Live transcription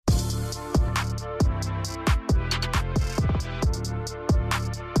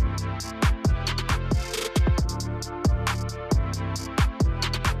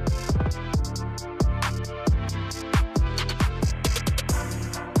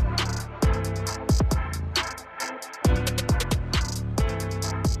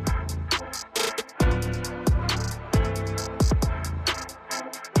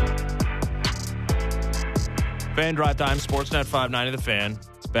Fan Drive Time, Sportsnet 590 The Fan.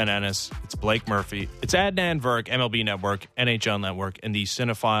 It's Ben Ennis. It's Blake Murphy. It's Adnan Virk, MLB Network, NHL Network, and the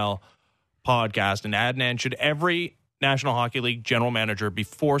Cinephile podcast. And Adnan, should every National Hockey League general manager be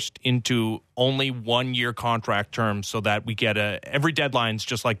forced into only 1 year contract terms so that we get every deadline's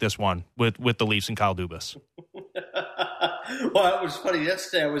just like this one with the Leafs and Kyle Dubas? Well, it was funny.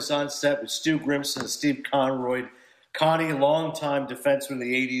 Yesterday I was on set with Stu Grimson and Steve Conroy. Connie, longtime defenseman in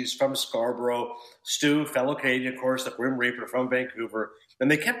the 80s from Scarborough. Stu, fellow Canadian, of course, the Grim Reaper from Vancouver.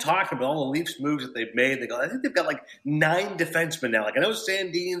 And they kept talking about all the Leafs moves that they've made. They go, I think they've got like 9 defensemen now. Like, I know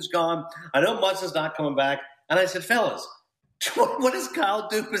Sandin's gone. I know Munson's not coming back. And I said, fellas, what does Kyle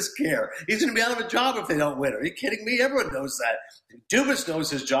Dubas care? He's going to be out of a job if they don't win. Are you kidding me? Everyone knows that. Dubas knows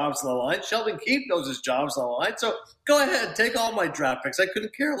his job's on the line. Sheldon Keefe knows his job's on the line. So go ahead, take all my draft picks. I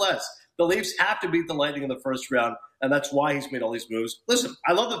couldn't care less. The Leafs have to beat the Lightning in the first round, and that's why he's made all these moves. Listen,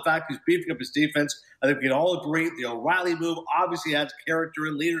 I love the fact he's beefing up his defense. I think we can all agree the O'Reilly move obviously adds character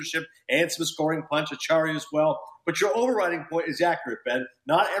and leadership and some scoring punch, Achari as well. But your overriding point is accurate, Ben.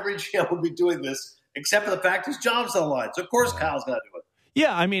 Not every GM will be doing this, except for the fact his job's on the line. So, of course, Kyle's got to do it.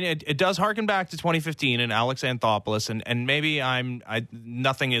 Yeah, I mean, it does harken back to 2015 and Alex Anthopoulos, and maybe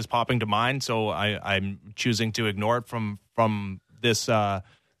nothing is popping to mind, so I'm choosing to ignore it from this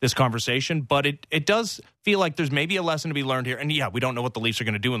this conversation. But it does feel like there's maybe a lesson to be learned here. And yeah, we don't know what the Leafs are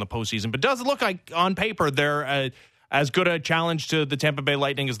going to do in the postseason, but does it look like on paper they're as good a challenge to the Tampa Bay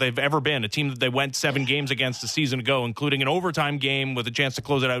Lightning as they've ever been, a team that they went 7 games against a season ago, including an overtime game with a chance to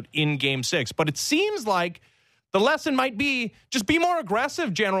close it out in Game 6. But it seems like the lesson might be just be more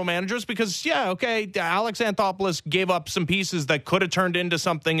aggressive, general managers, because, yeah, okay, Alex Anthopoulos gave up some pieces that could have turned into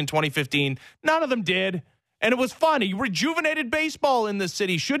something in 2015. None of them did. And it was fun. He rejuvenated baseball in this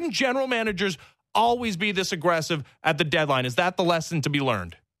city. Shouldn't general managers always be this aggressive at the deadline? Is that the lesson to be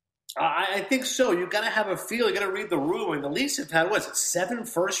learned? I think so. You've got to have a feel. You've got to read the room. I mean, the Leafs have had, 7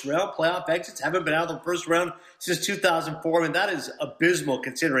 first-round playoff exits? Haven't been out of the first round since 2004. I mean, that is abysmal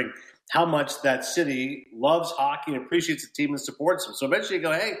considering how much that city loves hockey and appreciates the team and supports them. So eventually you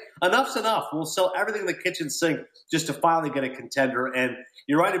go, hey, enough's enough. We'll sell everything in the kitchen sink just to finally get a contender. And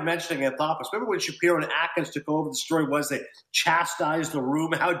you're right in mentioning Anthopoulos. Remember when Shapiro and Atkins took over, the story was they chastised the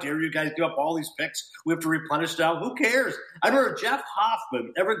room. How dare you guys give up all these picks? We have to replenish now. Who cares? I remember Jeff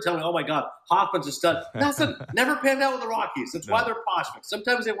Hoffman. Everyone telling me, oh, my God, Hoffman's a stud. Nothing. Never panned out with the Rockies. That's why they're prospects.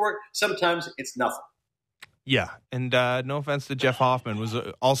 Sometimes they work. Sometimes it's nothing. Yeah, and no offense to Jeff Hoffman, was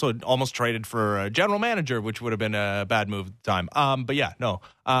also almost traded for a general manager, which would have been a bad move at the time. But yeah, no.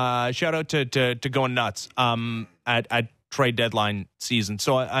 Shout out to going nuts at trade deadline season.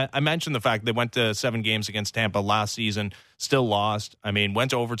 So I mentioned the fact they went to 7 games against Tampa last season, still lost. I mean,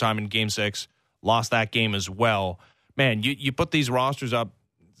 went to overtime in Game 6, lost that game as well. Man, you put these rosters up,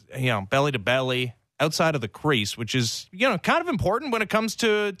 belly to belly, outside of the crease, which is, kind of important when it comes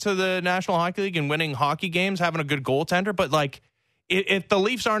to the National Hockey League and winning hockey games, having a good goaltender. But, if the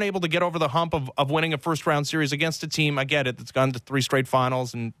Leafs aren't able to get over the hump of winning a first-round series against a team, I get it, that's gone to 3 straight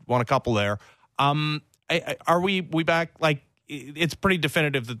finals and won a couple there. Are we back? It's pretty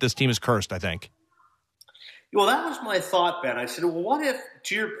definitive that this team is cursed, I think. Well, that was my thought, Ben. I said, well, what if,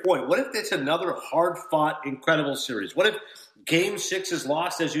 to your point, what if it's another hard-fought, incredible series? What if Game 6 is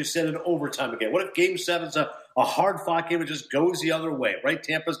lost, as you said, in overtime again? What if Game 7 is a hard-fought game that just goes the other way, right?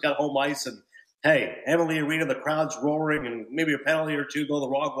 Tampa's got home ice, and, hey, Emily Arena, the crowd's roaring, and maybe a penalty or two go the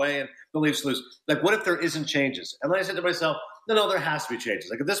wrong way, and the Leafs lose. What if there isn't changes? And then I said to myself, no, there has to be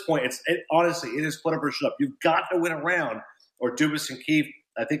changes. At this point, honestly, it is put up or shut up. You've got to win a round, or Dubas and Keefe,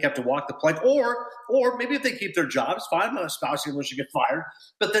 I think, have to walk the plank. Or maybe if they keep their jobs, fine, I'm not espousing them, should get fired.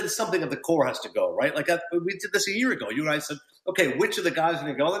 But then something of the core has to go, right? We did this a year ago. You and I said, okay, which of the guys are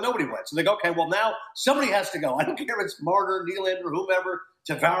going to go? And nobody went. So they go, okay, well, now somebody has to go. I don't care if it's Martyr, Nylander, whomever,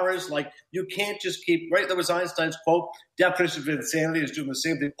 Tavares. You can't just keep, right? There was Einstein's quote, definition of insanity is doing the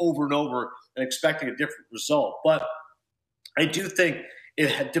same thing over and over and expecting a different result. But I do think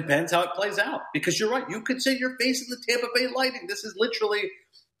it depends how it plays out. Because you're right. You could say you're facing the Tampa Bay Lightning. This is literally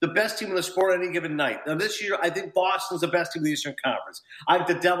the best team in the sport any given night. Now, this year, I think Boston's the best team in the Eastern Conference. I think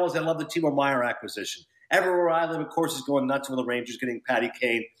the Devils, I love the Timo Meier acquisition. Everywhere I live, of course, is going nuts with the Rangers getting Patty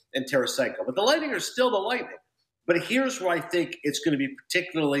Kane and Tarasenko. But the Lightning are still the Lightning. But here's where I think it's going to be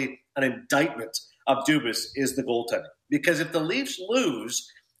particularly an indictment of Dubas is the goaltending. Because if the Leafs lose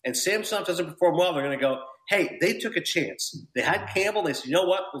and Samsonov doesn't perform well, they're going to go, hey, they took a chance. They had Campbell. They said, you know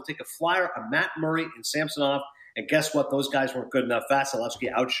what? We'll take a flyer on Matt Murray and Samsonov. And guess what? Those guys weren't good enough.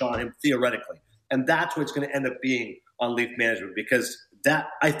 Vasilevsky outshot him theoretically. And that's what it's going to end up being on Leaf management, because that,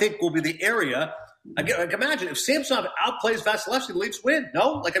 I think, will be the area imagine if Samsonov outplays Vasilevsky, the Leafs win.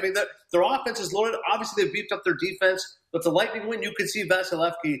 No? Like, I mean, their offense is loaded. Obviously, they've beefed up their defense. But if the Lightning win, you could see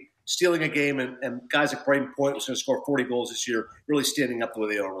Vasilevsky stealing a game, and guys like Braden Point was going to score 40 goals this year, really standing up the way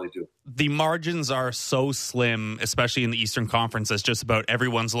they normally do. The margins are so slim, especially in the Eastern Conference, as just about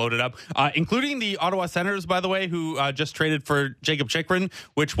everyone's loaded up, including the Ottawa Senators, by the way, who just traded for Jacob Chychrun,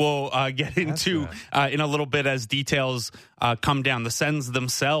 which we'll get into in a little bit as details come down. The Sens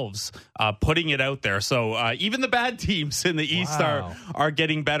themselves putting it out there. So even the bad teams in the East are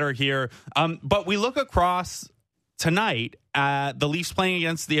getting better here. But we look across tonight, the Leafs playing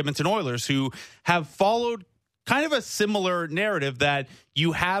against the Edmonton Oilers, who have followed kind of a similar narrative that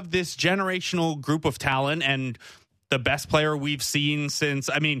you have this generational group of talent, and the best player we've seen since,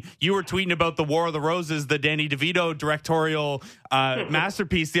 I mean, you were tweeting about the War of the Roses, the Danny DeVito directorial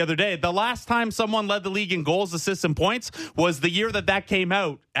masterpiece the other day. The last time someone led the league in goals, assists, and points was the year that came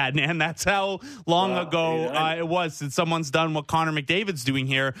out, Adnan. That's how long ago it was since someone's done what Connor McDavid's doing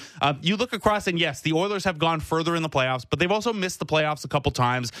here. You look across, and yes, the Oilers have gone further in the playoffs, but they've also missed the playoffs a couple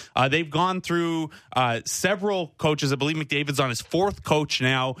times. They've gone through several coaches. I believe McDavid's on his fourth coach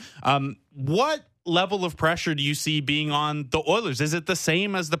now. What level of pressure do you see being on the Oilers? Is it the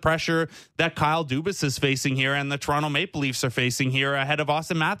same as the pressure that Kyle Dubas is facing here and the Toronto Maple Leafs are facing here ahead of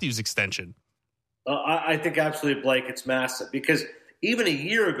Austin Matthews' extension? I think absolutely, Blake, it's massive, because even a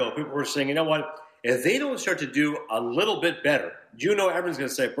year ago, people were saying, you know what, if they don't start to do a little bit better, everyone's going to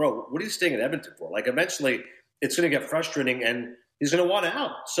say, bro, what are you staying in Edmonton for? Like, eventually it's going to get frustrating and he's going to want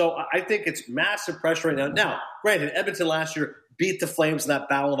out. So I think it's massive pressure right now. Now, granted, Edmonton last year beat the Flames in that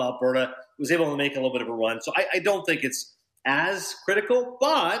Battle of Alberta, was able to make a little bit of a run. So I don't think it's as critical,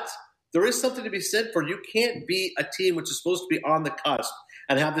 but there is something to be said for you can't be a team which is supposed to be on the cusp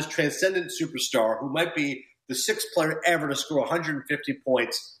and have this transcendent superstar who might be the sixth player ever to score 150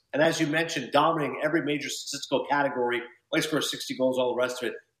 points. And as you mentioned, dominating every major statistical category, might score 60 goals, all the rest of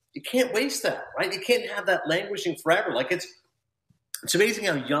it. You can't waste that, right? You can't have that languishing forever. Like, it's amazing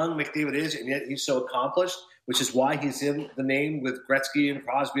how young McDavid is, and yet he's so accomplished, which is why he's in the name with Gretzky and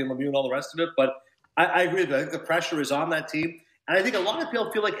Crosby and Lemieux and all the rest of it. But I agree with you. I think the pressure is on that team. And I think a lot of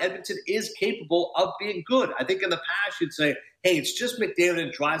people feel like Edmonton is capable of being good. I think in the past you'd say, hey, it's just McDavid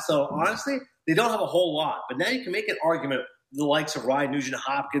and Draisaitl. Honestly, they don't have a whole lot. But now you can make an argument with the likes of Ryan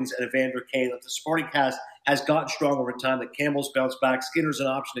Nugent-Hopkins and Evander Kane that the supporting cast has gotten strong over time, that Campbell's bounced back, Skinner's an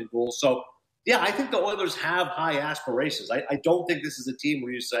option in goal. So, yeah, I think the Oilers have high aspirations. I don't think this is a team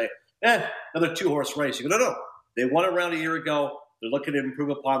where you say, another two-horse race. You go, no. They won a round a year ago. They're looking to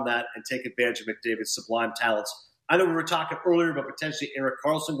improve upon that and take advantage of McDavid's sublime talents. I know we were talking earlier about potentially Erik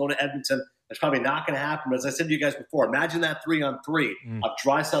Karlsson going to Edmonton. That's probably not going to happen. But as I said to you guys before, imagine that 3-on-3 of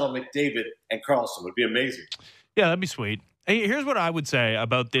Draisaitl, McDavid, and Karlsson. It would be amazing. Yeah, that'd be sweet. Hey, here's what I would say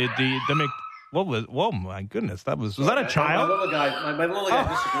about the What was? Whoa, my goodness! Was that a child? My little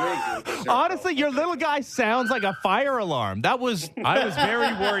guy disagreeing. Honestly, your little guy sounds like a fire alarm. I was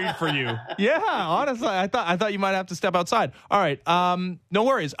very worried for you. Yeah, honestly, I thought you might have to step outside. All right, no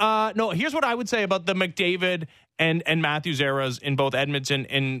worries. No, here's what I would say about the McDavid and Matthews eras in both Edmonton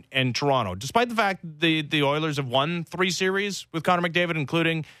and Toronto. Despite the fact the Oilers have won 3 series with Connor McDavid,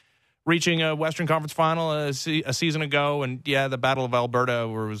 including reaching a Western Conference final a season ago. And, yeah, the Battle of Alberta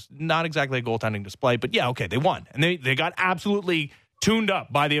was not exactly a goaltending display. But, yeah, okay, they won. And they got absolutely tuned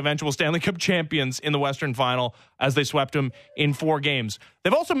up by the eventual Stanley Cup champions in the Western final as they swept them in 4 games.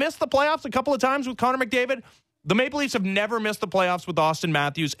 They've also missed the playoffs a couple of times with Connor McDavid. The Maple Leafs have never missed the playoffs with Austin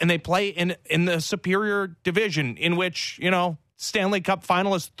Matthews, and they play in the superior division in which, Stanley Cup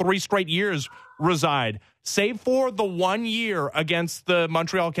finalists 3 straight years reside, save for the 1 year against the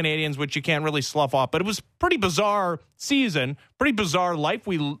Montreal Canadiens, which you can't really slough off. But it was a pretty bizarre season, pretty bizarre life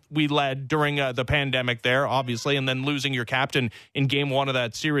we led during the pandemic there, obviously, and then losing your captain in Game 1 of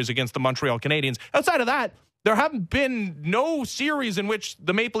that series against the Montreal Canadiens. Outside of that, there haven't been no series in which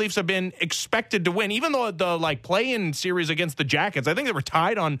the Maple Leafs have been expected to win, even though the play-in series against the Jackets, I think they were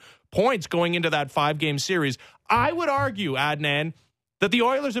tied on points going into that 5-game series. I would argue, Adnan, that the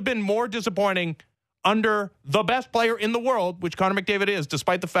Oilers have been more disappointing under the best player in the world, which Connor McDavid is,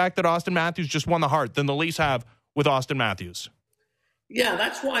 despite the fact that Austin Matthews just won the Hart, than the Leafs have with Austin Matthews. Yeah,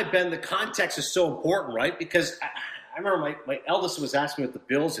 that's why, Ben, the context is so important, right? Because I remember my eldest was asking me what the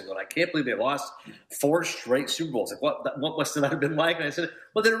Bills did, and I can't believe they lost 4 straight Super Bowls. Like, what must that have been like? And I said,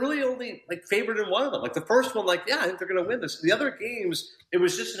 well, they're really only favored in one of them. Like the first one, I think they're going to win this. The other games, it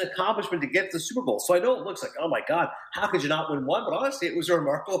was just an accomplishment to get to the Super Bowl. So I know it looks like, oh my God, how could you not win one? But honestly, it was a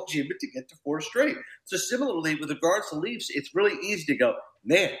remarkable achievement to get to 4 straight. So similarly, with regards to Leafs, it's really easy to go,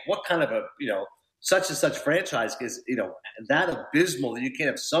 man, what kind of a such and such franchise is, that abysmal that you can't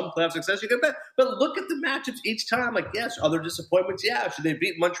have some playoff success. You can bet. But look at the matchups each time. Like, yes, are there disappointments? Yeah. Should they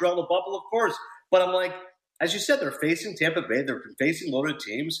beat Montreal in the bubble? Of course. But I'm like, as you said, they're facing Tampa Bay. They're facing loaded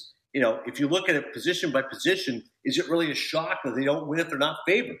teams. If you look at it position by position, is it really a shock that they don't win if they're not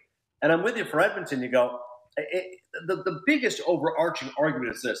favored? And I'm with you for Edmonton. You go, the biggest overarching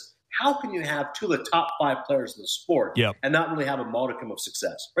argument is this. How can you have two of the top 5 players in the sport and not really have a modicum of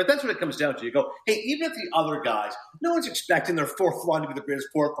success? Right? That's what it comes down to. You go, hey, even if the other guys, no one's expecting their fourth line to be the greatest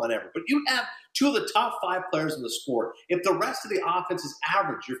fourth line ever, but you have two of the top 5 players in the sport. If the rest of the offense is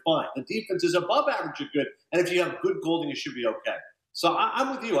average, you're fine. The defense is above average, you're good. And if you have good goaltending, you should be okay. So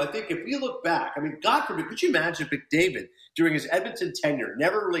I'm with you. I think if we look back, God forbid, could you imagine if McDavid, during his Edmonton tenure,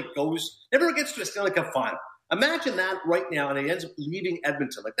 never gets to a Stanley Cup final? Imagine that right now, and he ends up leaving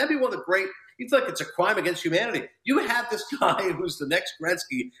Edmonton. Like, that'd be one of the great – you feel like it's a crime against humanity. You have this guy who's the next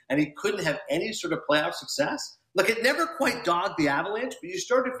Gretzky, and he couldn't have any sort of playoff success. Like, it never quite dogged the Avalanche, but you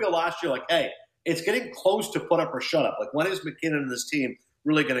started to feel last year like, hey, it's getting close to put up or shut up. Like, when is McKinnon and this team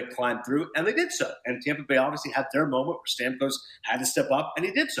really going to climb through? And they did so. And Tampa Bay obviously had their moment where Stamkos had to step up, and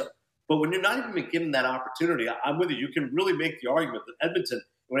he did so. But when you're not even being given that opportunity, I'm with you. You can really make the argument that Edmonton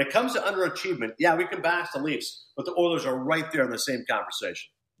 – when it comes to underachievement, yeah, we can bash the Leafs, but the Oilers are right there in the same conversation.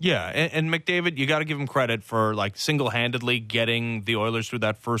 Yeah, and McDavid, you got to give him credit for like single-handedly getting the Oilers through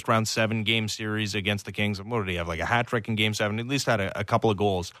that first round 7-game series against the Kings. What did he have? Like a hat trick in Game 7. At least had a couple of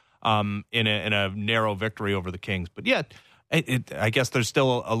goals in a narrow victory over the Kings. But yeah, I guess there's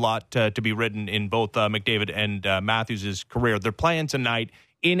still a lot to be written in both McDavid and Matthews' career. They're playing tonight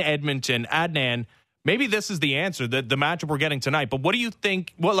in Edmonton. Adnan, maybe this is the answer, the matchup we're getting tonight. But what do you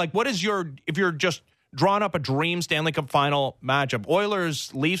think? What is if you're just drawing up a dream Stanley Cup final matchup?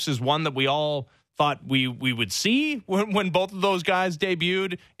 Oilers Leafs is one that we all thought we would see when both of those guys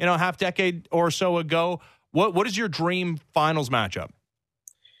debuted, half decade or so ago. What is your dream finals matchup?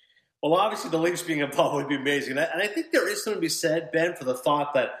 Well, obviously the Leafs being involved would be amazing, and I think there is something to be said, Ben, for the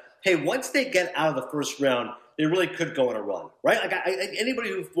thought that, hey, once they get out of the first round, they really could go on a run, right? Like anybody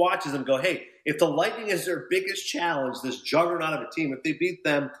who watches them go, hey, if the Lightning is their biggest challenge, this juggernaut of a team, if they beat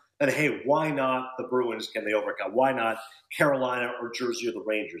them, then hey, why not the Bruins? Can they overcome? Why not Carolina or Jersey or the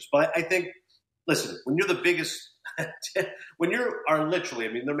Rangers? But I think, listen, when you're the biggest, when you are literally,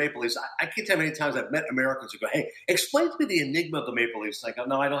 they're Maple Leafs. I can't tell you how many times I've met Americans who go, hey, explain to me the enigma of the Maple Leafs. And I go,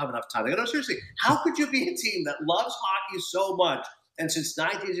 no, I don't have enough time. I go, no, seriously, how could you be a team that loves hockey so much and since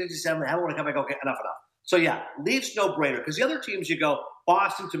 1967 they haven't won a cup? I go, okay, enough. So, yeah, Leafs no-brainer. Because the other teams you go,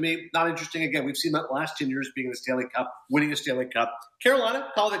 Boston, to me, not interesting. Again, we've seen that the last 10 years being in the Stanley Cup, winning a Stanley Cup. Carolina,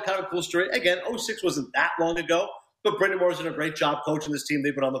 called it kind of a cool story. Again, 06 wasn't that long ago, but Brendan Moore's done a great job coaching this team.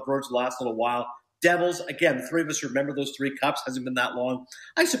 They've been on the verge the last little while. Devils, again, the three of us remember those 3 cups. Hasn't been that long.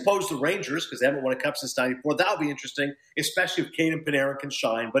 I suppose the Rangers, because they haven't won a cup since 94. That'll be interesting, especially if Kane and Panarin can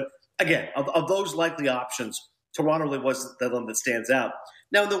shine. But, again, of those likely options, Toronto really was the one that stands out.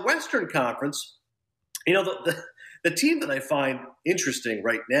 Now, in the Western Conference, the team that I find interesting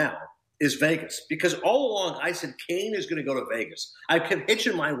right now is Vegas, because all along I said Kane is going to go to Vegas. I kept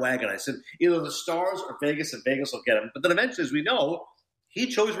hitching my wagon. I said either the Stars or Vegas, and Vegas will get him. But then eventually, as we know, he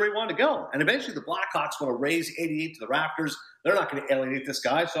chose where he wanted to go. And eventually the Blackhawks want to raise 88 to the Raptors. They're not going to alienate this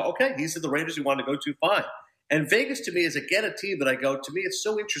guy. So, okay, he said the Rangers he wanted to go to, fine. And Vegas, to me, is again a team that I go, to me, it's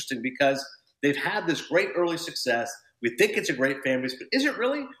so interesting because they've had this great early success. We think it's a great fan base, but is it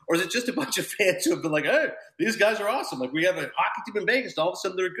really? Or is it just a bunch of fans who have been like, hey, these guys are awesome. Like, we have a hockey team in Vegas, and all of a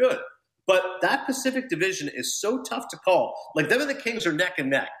sudden they're good. But that Pacific Division is so tough to call. Like, them and the Kings are neck and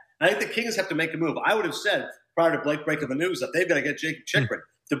neck. I think the Kings have to make a move. I would have said prior to Blake breaking the news that they've got to get Chychrun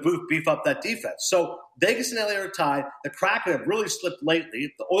to beef up that defense. So Vegas and LA are tied. The Kraken have really slipped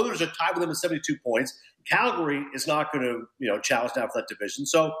lately. The Oilers are tied with them at 72 points. Calgary is not going to, challenge down for that division.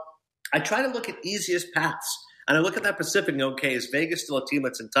 So I try to look at easiest paths. And I look at that Pacific and okay, is Vegas still a team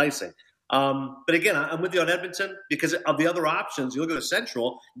that's enticing? But again, I'm with you on Edmonton because of the other options. You look at the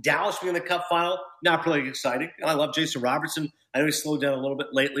Central, Dallas being in the Cup final, not really exciting. And I love Jason Robertson. I know he slowed down a little bit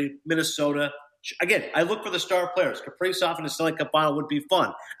lately. Minnesota. Again, I look for the star players. Kaprizov in the Stanley Cup final would be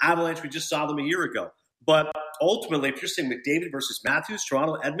fun. Avalanche, we just saw them a year ago. But ultimately, if you're saying McDavid versus Matthews,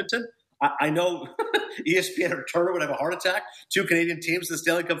 Toronto, Edmonton, I know ESPN or Turner would have a heart attack. 2 Canadian teams in the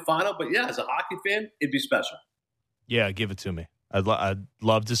Stanley Cup final. But yeah, as a hockey fan, it'd be special. Yeah, give it to me. I'd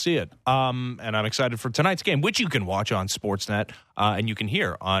love to see it. And I'm excited for tonight's game, which you can watch on Sportsnet and you can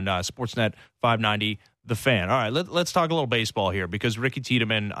hear on Sportsnet 590 The Fan. All right, let's talk a little baseball here because Ricky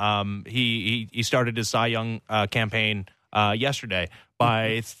Tiedemann, he started his Cy Young campaign yesterday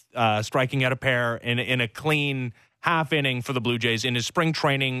by striking out a pair in a clean half inning for the Blue Jays in his spring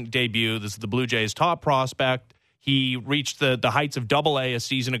training debut. This is the Blue Jays' top prospect. He reached the heights of Double-A a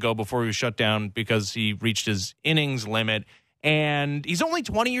season ago before he was shut down because he reached his innings limit. And he's only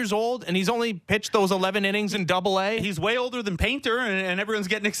 20 years old, and he's only pitched those 11 innings in Double-A. He's way older than Painter, and everyone's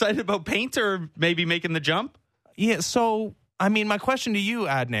getting excited about Painter maybe making the jump. Yeah, so, I mean, my question to you,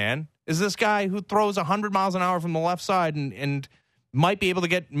 Adnan, is this guy who throws 100 miles an hour from the left side and might be able to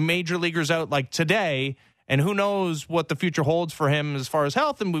get major leaguers out like today, and who knows what the future holds for him as far as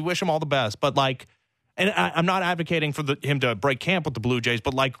health, and we wish him all the best. But, like, and I'm not advocating for him to break camp with the Blue Jays,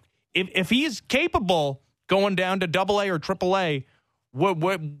 but, like, if he's capable going down to Double-A or Triple-A,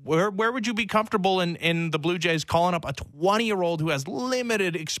 where would you be comfortable in the Blue Jays calling up a 20-year-old who has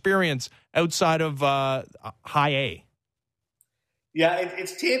limited experience outside of high A? Yeah,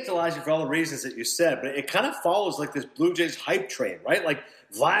 it's tantalizing for all the reasons that you said, but it kind of follows like this Blue Jays hype train, right? Like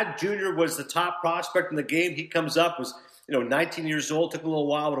Vlad Jr. was the top prospect in the game. He comes up, was 19 years old, took a little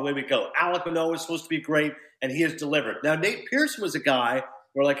while, but away we go. Alek Manoah was supposed to be great, and he has delivered. Now, Nate Pearson was a guy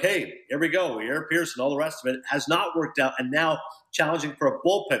we're like, hey, here we go. Eric Pearson, all the rest of it has not worked out, and now challenging for a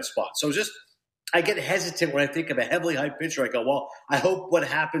bullpen spot. So I get hesitant when I think of a heavily hyped pitcher. I go, well, I hope what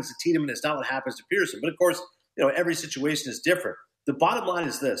happens to Tiedemann is not what happens to Pearson. But, of course, every situation is different. The bottom line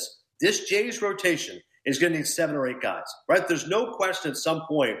is this. This Jays rotation is going to need 7 or 8 guys, right? There's no question at some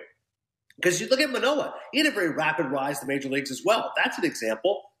point, because you look at Manoah. He had a very rapid rise to the major leagues as well. That's an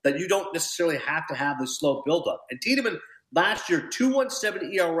example that you don't necessarily have to have this slow buildup. And Tiedemann, last year,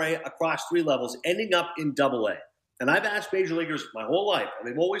 2.17 ERA across 3 levels, ending up in Double-A. And I've asked major leaguers my whole life, and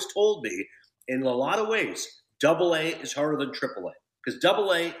they've always told me, in a lot of ways, Double-A is harder than Triple-A. Because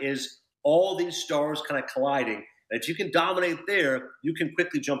Double-A is all these stars kind of colliding. And if you can dominate there, you can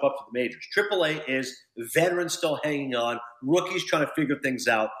quickly jump up to the majors. Triple-A is veterans still hanging on, rookies trying to figure things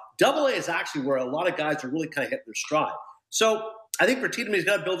out. Double-A is actually where a lot of guys are really kind of hitting their stride. So I think for Tiedemann, he's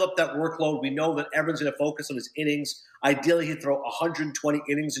got to build up that workload. We know that everyone's going to focus on his innings. Ideally, he'd throw 120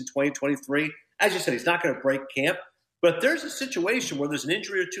 innings in 2023. As you said, he's not going to break camp. But if there's a situation where there's an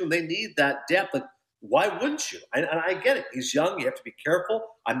injury or two and they need that depth, like, why wouldn't you? And I get it. He's young. You have to be careful.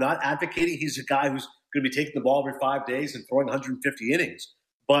 I'm not advocating he's a guy who's going to be taking the ball every 5 days and throwing 150 innings.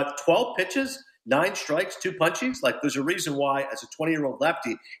 But 12 pitches, 9 strikes, 2 punchies, like there's a reason why as a 20-year-old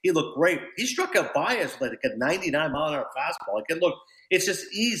lefty, he looked great. He struck out Baez with like a 99-mile-an-hour fastball. Like, look, it's just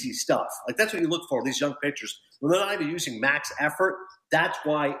easy stuff. Like, that's what you look for, these young pitchers. When they're not even using max effort, that's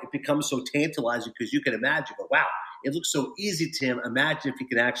why it becomes so tantalizing, because you can imagine, but wow, it looks so easy to him. Imagine if he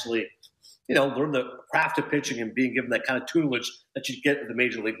can actually, learn the craft of pitching and being given that kind of tutelage that you get at the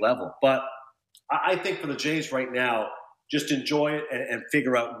major league level. But I think for the Jays right now, just enjoy it and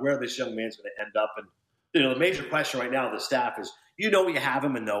figure out where this young man's going to end up. And, the major question right now of the staff is, what you have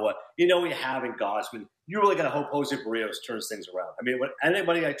in Manoah, what you have in Gausman. You really got to hope Jose Barrios turns things around. I mean, when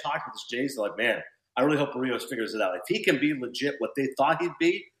anybody I talk to this Jays, they're like, man, I really hope Barrios figures it out. If he can be legit what they thought he'd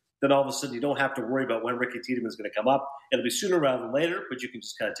be, then all of a sudden you don't have to worry about when Ricky Tiedemann's going to come up. It'll be sooner rather than later, but you can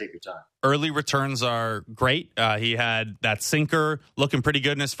just kind of take your time. Early returns are great. He had that sinker looking pretty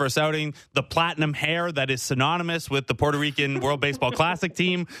good in his first outing. The platinum hair that is synonymous with the Puerto Rican World Baseball Classic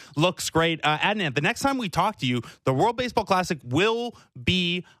team looks great. Adnan, the next time we talk to you, the World Baseball Classic will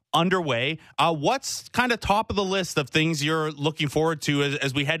be underway. What's kind of top of the list of things you're looking forward to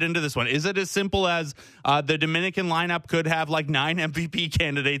as we head into this one? Is it as simple as the Dominican lineup could have like 9 MVP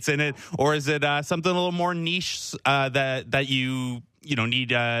candidates in it, or is it something a little more niche that you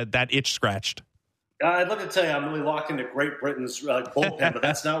need that itch scratched? I'd love to tell you I'm really locked into Great Britain's bullpen, but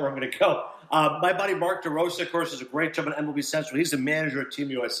that's not where I'm going to go. My buddy Mark DeRosa, of course, does a great job at MLB Central. He's the manager of Team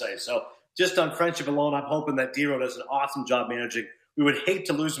USA. So just on friendship alone, I'm hoping that D-Ro does an awesome job managing. We would hate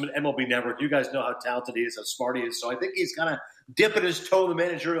to lose him at MLB Network. You guys know how talented he is, how smart he is. So I think he's kind of dipping his toe in the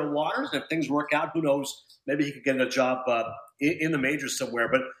managerial waters. And if things work out, who knows? Maybe he could get a job in the majors somewhere.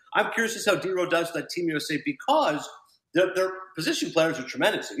 But I'm curious as how D-Ro does with that Team USA, because their position players are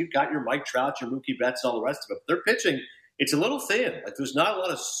tremendous. So you've got your Mike Trout, your Mookie Betts, and all the rest of it. But their pitching, it's a little thin. Like, there's not a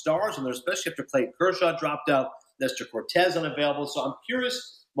lot of stars in there, especially after Clayton Kershaw dropped out, Nestor Cortez unavailable. So I'm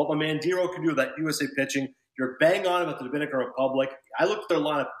curious what my man D-Ro can do with that USA pitching. You're bang on him at the Dominican Republic. I looked at their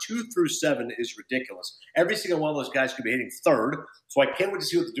lineup 2 through 7 is ridiculous. Every single one of those guys could be hitting third. So I can't wait to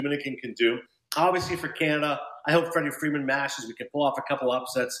see what the Dominican can do. Obviously for Canada, I hope Freddie Freeman mashes. We can pull off a couple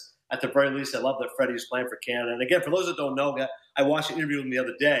upsets. At the very least, I love that Freddie's playing for Canada. And again, for those that don't know, I watched an interview with him the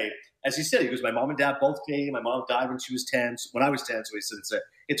other day. As he said, he goes, my mom and dad both Canadian. My mom died when she was 10, when I was 10. So he said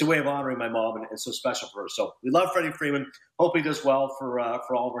it's a way of honoring my mom, and it's so special for her. So we love Freddie Freeman. Hope he does well for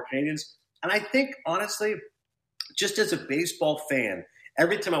all of our Canadians. And I think, honestly, just as a baseball fan,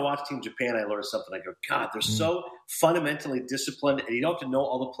 every time I watch Team Japan, I learn something. I go, God, they're so fundamentally disciplined, and you don't have to know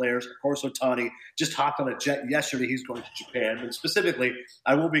all the players. Of course, Ohtani just hopped on a jet yesterday. He's going to Japan. And specifically,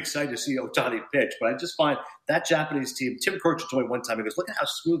 I will be excited to see Ohtani pitch, but I just find that Japanese team, Tim Kurch told me one time, he goes, look at how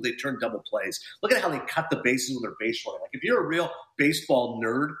smooth they turn double plays. Look at how they cut the bases when they're base running. Like, if you're a real baseball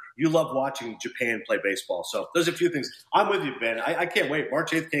nerd, you love watching Japan play baseball. So there's a few things. I'm with you, Ben. I can't wait.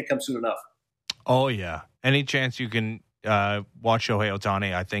 March 8th can't come soon enough. Oh, yeah. Any chance you can watch Shohei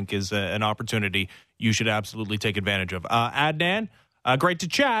Ohtani, I think, is an opportunity you should absolutely take advantage of. Adnan, great to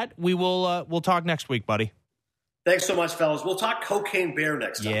chat. We'll talk next week, buddy. Thanks so much, fellas. We'll talk Cocaine Bear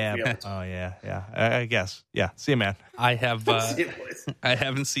next time. Yeah. Oh, yeah. I guess. Yeah. See you, man. I have. See you, boys. I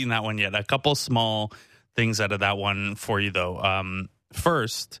haven't seen that one yet. A couple small things out of that one for you, though.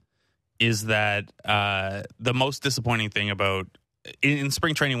 First is that the most disappointing thing about in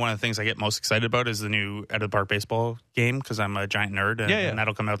spring training, one of the things I get most excited about is the new Out of the Park baseball game because I'm a giant nerd, and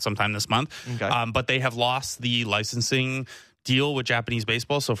that'll come out sometime this month. Okay. But they have lost the licensing deal with Japanese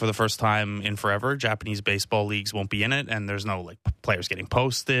baseball, so for the first time in forever, Japanese baseball leagues won't be in it, and there's no like players getting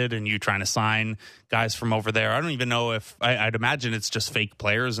posted and you trying to sign guys from over there. I don't even know if I'd imagine it's just fake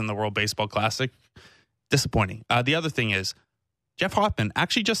players in the World Baseball Classic. Disappointing. The other thing is, Jeff Hoffman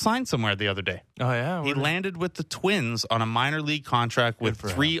actually just signed somewhere the other day. Oh, yeah? He landed with the Twins on a minor league contract with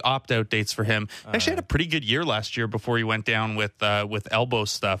 3 opt-out dates for him. He actually had a pretty good year last year before he went down with elbow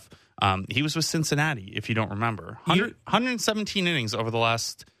stuff. He was with Cincinnati, if you don't remember. 117 innings over the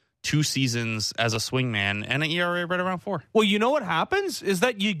last 2 seasons as a swingman and an ERA right around 4. Well, you know what happens is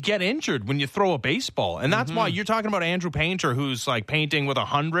that you get injured when you throw a baseball. And that's why you're talking about Andrew Painter, who's like painting with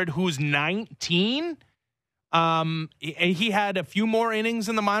 100, who's 19. He had a few more innings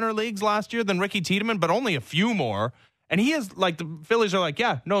in the minor leagues last year than Ricky Tiedemann, but only a few more. And he is like, the Phillies are like,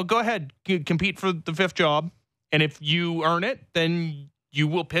 yeah, no, go ahead, compete for the 5th job. And if you earn it, then you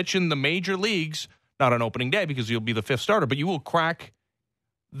will pitch in the major leagues, not on opening day because you'll be the 5th starter, but you will crack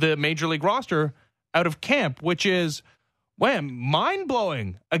the major league roster out of camp, which is, wham,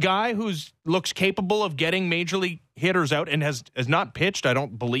 mind-blowing. A guy who's looks capable of getting major league hitters out and has not pitched, I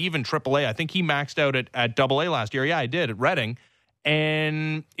don't believe, in AAA. I think he maxed out at AA last year. Yeah, I did, at Reading.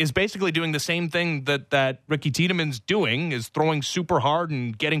 And is basically doing the same thing that Ricky Tiedemann's doing, is throwing super hard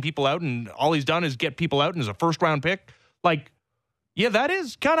and getting people out, and all he's done is get people out and is a first-round pick. Like, yeah, that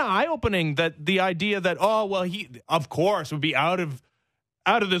is kind of eye-opening, that the idea that, oh, well, he, of course, would be out of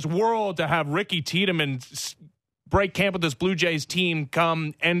this world to have Ricky Tiedemann break camp with this Blue Jays team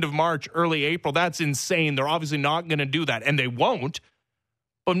come end of March, early April. That's insane. They're obviously not going to do that, and they won't.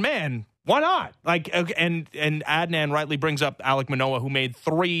 But, man, why not? Like, and Adnan rightly brings up Alek Manoah, who made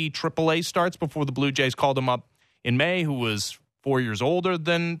 3 AAA starts before the Blue Jays called him up in May, who was 4 years older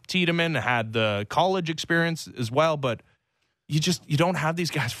than Tiedemann, had the college experience as well, but you don't have these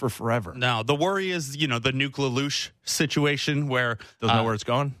guys for forever. No, the worry is, the Nuke Lelouch situation where doesn't know where it's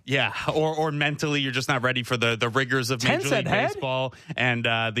going. Yeah, or mentally you're just not ready for the rigors of Major League Baseball and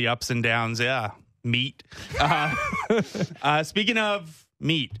the ups and downs. Yeah, meat. Speaking of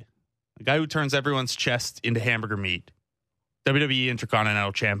meat, a guy who turns everyone's chest into hamburger meat, WWE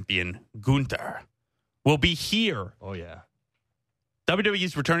Intercontinental Champion Gunther will be here. Oh yeah,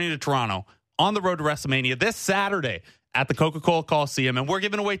 WWE's returning to Toronto on the road to WrestleMania this Saturday at the Coca-Cola Coliseum, and we're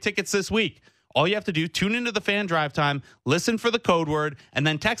giving away tickets this week. All you have to do, tune into the Fan Drive Time, listen for the code word, and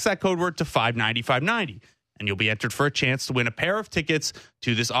then text that code word to 590-590. And you'll be entered for a chance to win a pair of tickets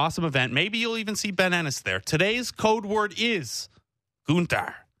to this awesome event. Maybe you'll even see Ben Ennis there. Today's code word is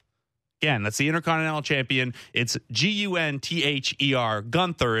Gunther. Again, that's the Intercontinental Champion. It's Gunther,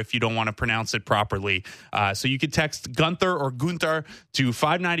 Gunther, if you don't want to pronounce it properly. So you can text Gunther or Gunther to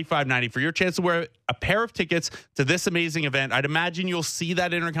 590-590 for your chance to wear a pair of tickets to this amazing event. I'd imagine you'll see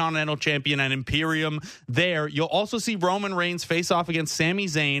that Intercontinental Champion at Imperium there. You'll also see Roman Reigns face off against Sami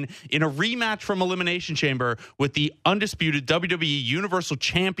Zayn in a rematch from Elimination Chamber with the undisputed WWE Universal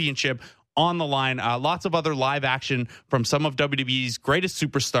Championship on the line. Lots of other live action from some of WWE's greatest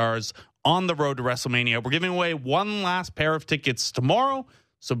superstars on the road to WrestleMania. We're giving away one last pair of tickets tomorrow,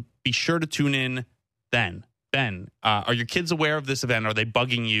 so be sure to tune in then. Ben, are your kids aware of this event? Are they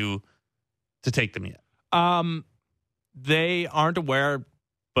bugging you to take them yet? They aren't aware,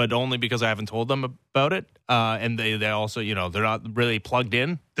 but only because I haven't told them about it. And they also, they're not really plugged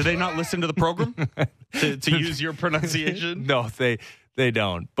in. Do they not listen to the program to use your pronunciation? No, they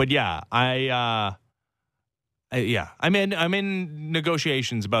don't. But yeah, I'm in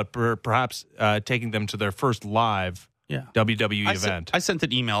negotiations about perhaps taking them to their first live WWE event. I sent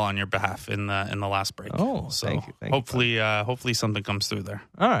an email on your behalf in the last break. Oh, so thank you. Hopefully something comes through there.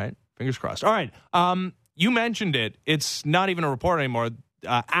 All right, fingers crossed. All right, you mentioned it. It's not even a report anymore.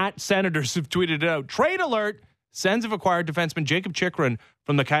 At Senators have tweeted it out. Trade alert: Sens have acquired defenseman Jacob Chychrun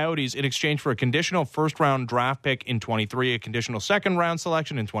from the Coyotes in exchange for a conditional first-round draft pick in 23, a conditional second-round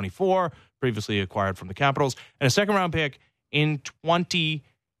selection in 24, previously acquired from the Capitals, and a second-round pick in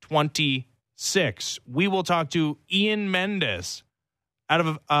 2026. We will talk to Ian Mendes out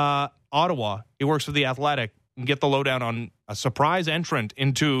of Ottawa. He works for The Athletic, and get the lowdown on a surprise entrant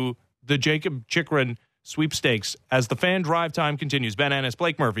into the Jacob Chychrun sweepstakes as the Fan drive time continues. Ben Ennis,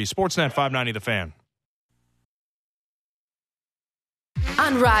 Blake Murphy, Sportsnet 590 The Fan.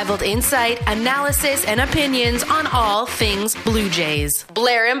 Unrivaled insight, analysis, and opinions on all things Blue Jays.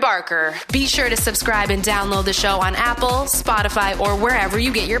 Blair and Barker. Be sure to subscribe and download the show on Apple, Spotify, or wherever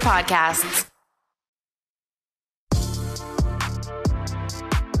you get your podcasts.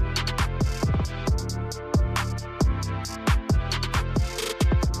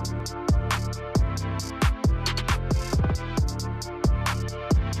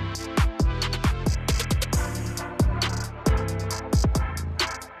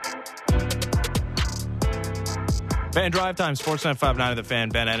 Fan Drive Time, Sportsnet 590 The Fan,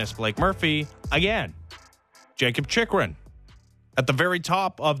 Ben Ennis, Blake Murphy. Again, Jacob Chychrun at the very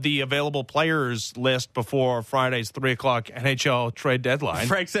top of the available players list before Friday's 3 o'clock NHL trade deadline.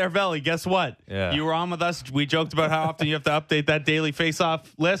 Frank Saravelli, guess what? Yeah. You were on with us. We joked about how often you have to update that daily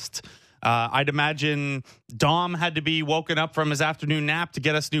face-off list. I'd imagine Dom had to be woken up from his afternoon nap to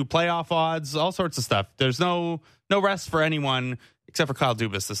get us new playoff odds, all sorts of stuff. There's no rest for anyone except for Kyle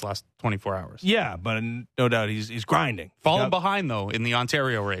Dubas this last 24 hours. Yeah, but no doubt he's grinding. Falling behind, though, in the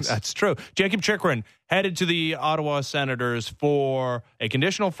Ontario race. That's true. Jacob Chychrun headed to the Ottawa Senators for a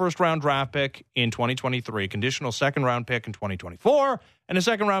conditional first-round draft pick in 2023, conditional second-round pick in 2024, and a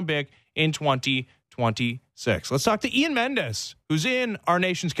second-round pick in 2026. Let's talk to Ian Mendes, who's in our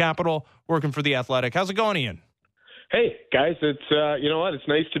nation's capital working for The Athletic. How's it going, Ian? Hey, guys. It's, you know what? It's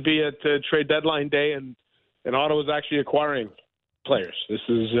nice to be at trade deadline day, and Ottawa's actually acquiring players. This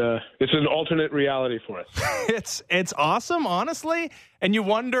is an alternate reality for us. It's awesome, honestly. And you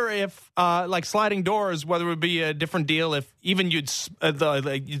wonder if, like sliding doors, whether it would be a different deal if even you'd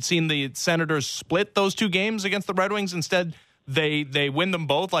seen the Senators split those two games against the Red Wings. Instead, they win them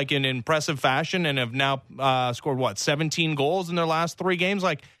both like in impressive fashion and have now scored 17 goals in their last 3 games.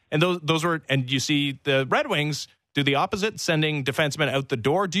 And those were, and you see the Red Wings do the opposite, sending defensemen out the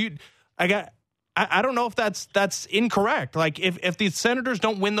door. I don't know if that's incorrect. Like if the Senators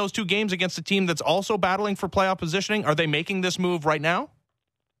don't win those 2 games against a team that's also battling for playoff positioning, are they making this move right now?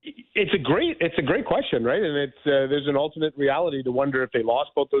 It's a great question, right? And it's there's an alternate reality to wonder if they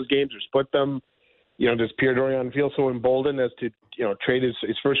lost both those games or split them. You know, does Pierre Dorion feel so emboldened as to trade his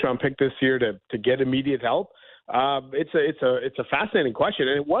first round pick this year to get immediate help? It's a fascinating question,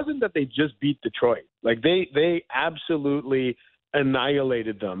 and it wasn't that they just beat Detroit. Like they absolutely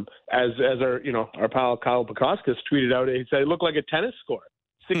annihilated them, as our pal Kyle Pekauskas tweeted out. He said it looked like a tennis score,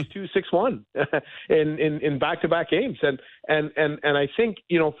 6-2, 6-1 in back-to-back games. And I think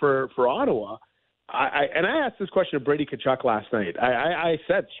for Ottawa, I asked this question of Brady Tkachuk last night. I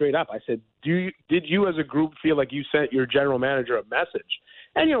said straight up, I said, did you as a group feel like you sent your general manager a message?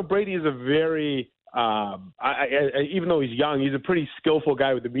 And Brady is a very even though he's young, he's a pretty skillful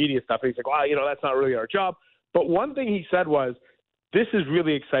guy with the media stuff. And he's like, well, that's not really our job. But one thing he said was, this is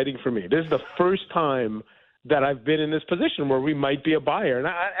really exciting for me. This is the first time that I've been in this position where we might be a buyer. And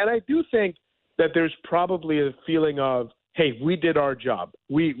I do think that there's probably a feeling of, hey, we did our job.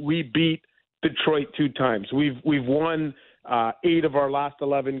 We beat Detroit 2 times. We've won 8 of our last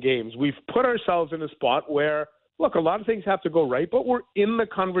 11 games. We've put ourselves in a spot where, look, a lot of things have to go right, but we're in the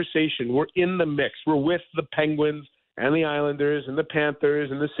conversation. We're in the mix. We're with the Penguins and the Islanders and the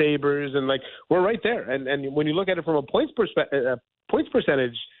Panthers and the Sabres, and we're right there. And when you look at it from a points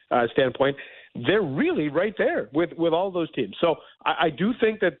percentage standpoint, they're really right there with all those teams. So I do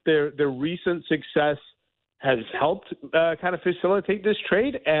think that their recent success has helped kind of facilitate this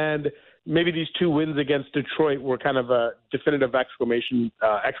trade, and maybe these 2 wins against Detroit were kind of a definitive exclamation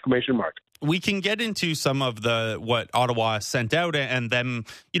mark. We can get into some of what Ottawa sent out and them,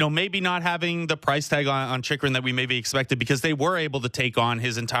 maybe not having the price tag on Chychrun that we maybe expected, because they were able to take on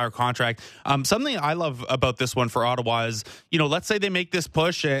his entire contract. Something I love about this one for Ottawa is, let's say they make this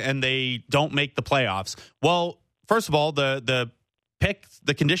push and they don't make the playoffs. Well, first of all, the pick,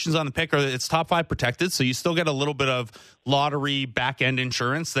 the conditions on the pick are it's top 5 protected, so you still get a little bit of lottery back end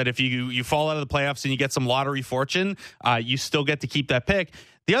insurance that if you fall out of the playoffs and you get some lottery fortune, you still get to keep that pick.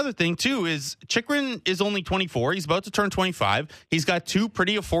 The other thing, too, is Chychrun is only 24. He's about to turn 25. He's got 2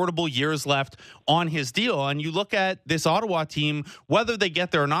 pretty affordable years left on his deal. And you look at this Ottawa team, whether they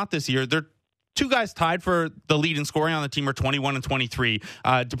get there or not this year, they're 2 guys tied for the lead in scoring on the team are 21 and 23.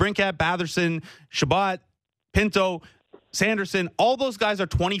 DeBrincat, Batherson, Shabbat, Pinto, Sanderson, all those guys are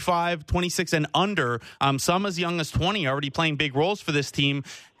 25, 26 and under. Some as young as 20 already playing big roles for this team.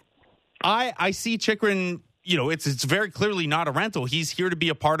 I see Chychrun, it's very clearly not a rental. He's here to be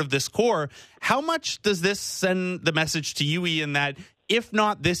a part of this core. How much does this send the message to you, Ian, that if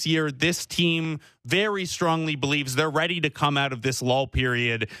not this year, this team very strongly believes they're ready to come out of this lull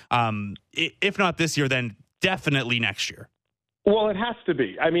period? If not this year, then definitely next year. Well, it has to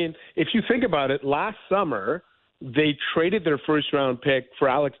be. I mean, if you think about it, last summer, they traded their first-round pick for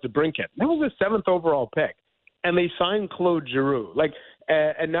Alex DeBrincat. That was a 7th overall pick. And they signed Claude Giroux.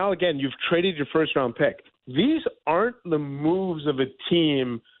 And now, again, you've traded your first-round pick. These aren't the moves of a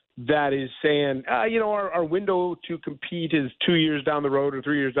team that is saying, our window to compete is 2 years down the road or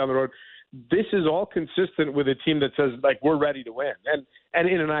 3 years down the road. This is all consistent with a team that says, we're ready to win. And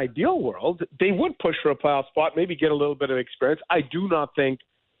in an ideal world, they would push for a playoff spot, maybe get a little bit of experience. I do not think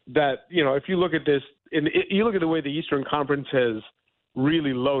that, if you look at this, you look at the way the Eastern Conference has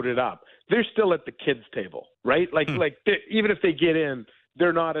really loaded up, they're still at the kids' table, right? Even if they get in,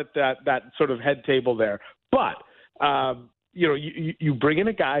 they're not at that sort of head table there. But you bring in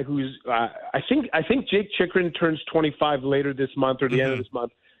a guy who's I think Jake Chychrun turns 25 later this month or the end of this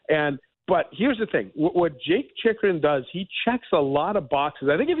month, but here's the thing: what Jake Chychrun does, he checks a lot of boxes.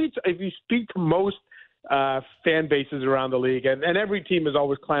 I think if you speak to most fan bases around the league, and every team is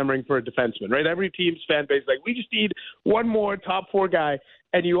always clamoring for a defenseman, right? Every team's fan base is we just need one more top 4 guy.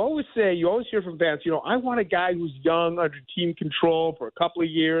 And you always hear from fans, I want a guy who's young, under team control for a couple of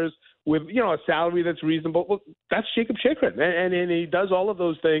years with, a salary that's reasonable. Well, that's Jacob Chychrun, and he does all of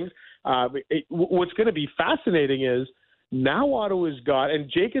those things. What's going to be fascinating is now Ottawa's got, and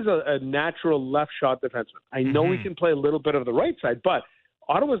Jake is a natural left shot defenseman. I know he can play a little bit of the right side, but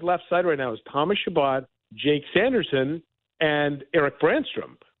Ottawa's left side right now is Thomas Chabot, Jake Sanderson, and Eric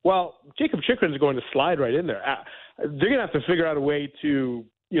Brandstrom. Well, Jacob Chychrun is going to slide right in there. They're going to have to figure out a way to,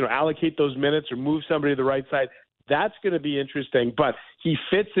 allocate those minutes or move somebody to the right side. That's going to be interesting. But he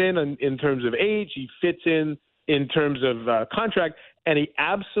fits in terms of age. He fits in terms of contract. And he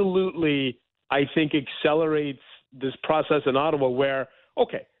absolutely, I think, accelerates this process in Ottawa where,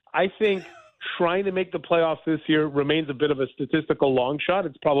 I think trying to make the playoffs this year remains a bit of a statistical long shot.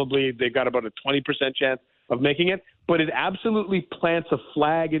 It's probably they've got about a 20% chance of making it. But it absolutely plants a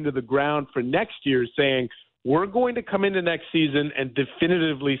flag into the ground for next year saying, we're going to come into next season and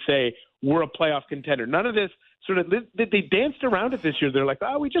definitively say we're a playoff contender. None of this sort of – they danced around it this year. They're like,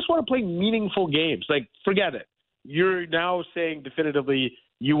 we just want to play meaningful games. Forget it. You're now saying definitively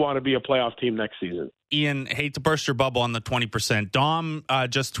you want to be a playoff team next season. Ian, hate to burst your bubble on the 20%. Dom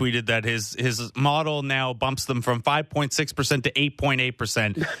just tweeted that his model now bumps them from 5.6% to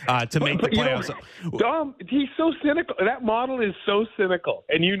 8.8% to make the playoffs. Dom, he's so cynical. That model is so cynical.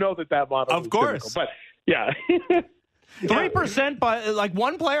 And you know that model is cynical. But, yeah. 3%, but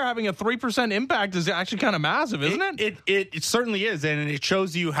one player having a 3% impact is actually kind of massive, isn't it? It certainly is. And it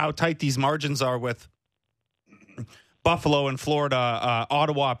shows you how tight these margins are with Buffalo and Florida,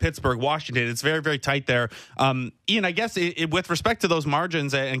 Ottawa, Pittsburgh, Washington. It's very, very tight there. Ian, I guess with respect to those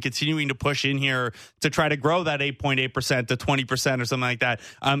margins and continuing to push in here to try to grow that 8.8% to 20% or something like that,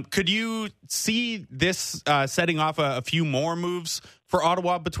 could you see this setting off a few more moves for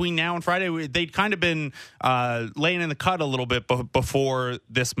Ottawa between now and Friday? They'd kind of been laying in the cut a little bit before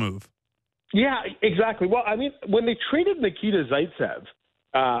this move. Yeah, exactly. Well, I mean, when they traded Nikita Zaitsev,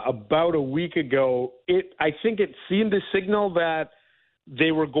 about a week ago, I think it seemed to signal that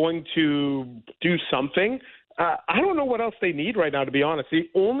they were going to do something. I don't know what else they need right now, to be honest. The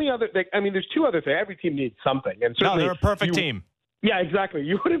only other thing, there's two other things. Every team needs something. And no, they're a perfect team. Yeah, exactly.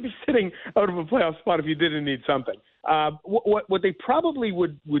 You wouldn't be sitting out of a playoff spot if you didn't need something. What they probably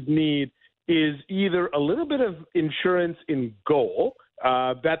would need is either a little bit of insurance in goal.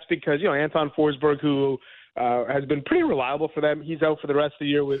 That's because, Anton Forsberg, who has been pretty reliable for them. He's out for the rest of the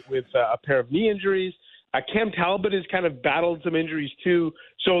year with a pair of knee injuries. Cam Talbot has kind of battled some injuries too.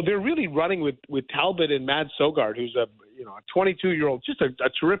 So they're really running with Talbot and Mads Sogard, who's a 22-year-old, just a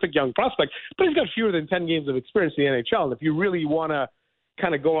terrific young prospect, but he's got fewer than 10 games of experience in the NHL. And if you really want to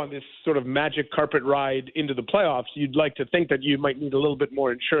kind of go on this sort of magic carpet ride into the playoffs, you'd like to think that you might need a little bit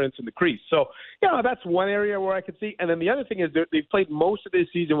more insurance in the crease. So, that's one area where I could see. And then the other thing is they've played most of this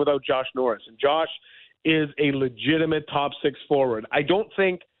season without Josh Norris. And Josh is a legitimate top 6 forward. I don't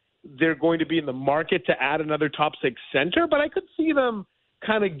think they're going to be in the market to add another top 6 center, but I could see them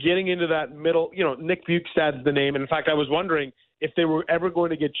kind of getting into that middle. Nick Bukestad's the name. And in fact, I was wondering if they were ever going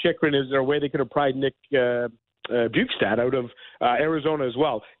to get Chychrun, is there a way they could have pried Nick Bukestad out of Arizona as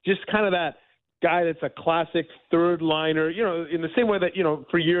well? Just kind of that guy that's a classic third liner, in the same way that,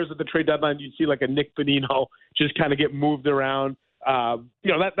 for years at the trade deadline, you'd see like a Nick Bonino just kind of get moved around.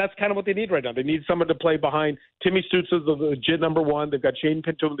 That's kind of what they need right now. They need someone to play behind. Timmy Stützle is the legit number one. They've got Shane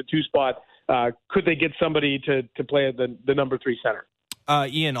Pinto in the 2 spot. Could they get somebody to play at the number 3 center?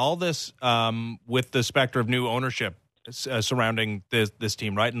 Ian, all this with the specter of new ownership surrounding this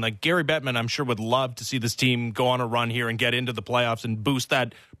team, right? And like Gary Bettman, I'm sure would love to see this team go on a run here and get into the playoffs and boost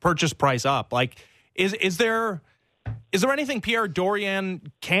that purchase price up. Like, is there anything Pierre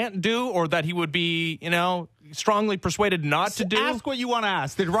Dorian can't do, or that he would be, strongly persuaded not to do? Ask what you want to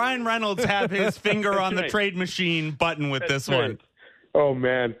ask. Did Ryan Reynolds have his finger on the trade machine button with this one? Oh,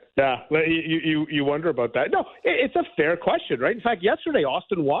 man. Yeah, you wonder about that. No, it's a fair question, right? In fact, yesterday,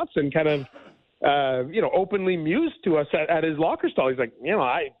 Austin Watson kind of, openly mused to us at his locker stall. He's like,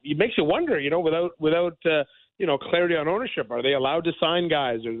 it makes you wonder, without clarity on ownership, are they allowed to sign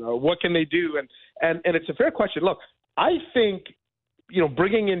guys, or what can they do? And it's a fair question. Look, I think,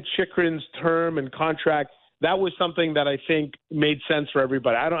 bringing in Chychrun's term and contract, that was something that I think made sense for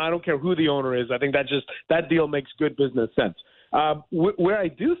everybody. I don't care who the owner is. I think that deal makes good business sense. Where I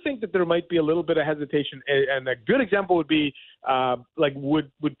do think that there might be a little bit of hesitation, and a good example would be,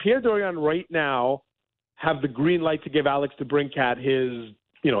 would Pierre Dorian right now have the green light to give Alex DeBrincat his,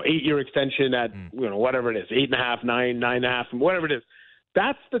 8-year extension at, whatever it is, 8.5, 9.5, whatever it is.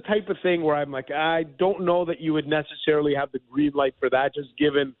 That's the type of thing where I'm like, I don't know that you would necessarily have the green light for that, just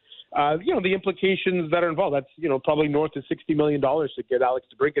given, the implications that are involved. That's, probably north of $60 million to get Alex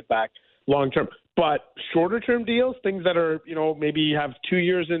DeBrincat back long term. But shorter term deals, things that are, maybe have 2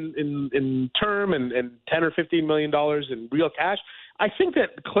 years in term and $10 or $15 million in real cash, I think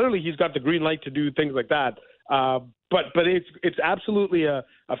that clearly he's got the green light to do things like that. But it's absolutely a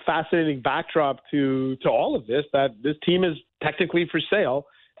fascinating backdrop to all of this, that this team is technically for sale,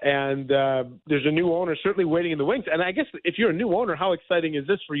 and there's a new owner certainly waiting in the wings. And I guess if you're a new owner, how exciting is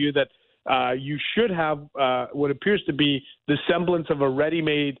this for you that you should have what appears to be the semblance of a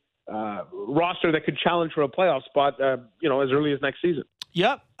ready-made roster that could challenge for a playoff spot, as early as next season?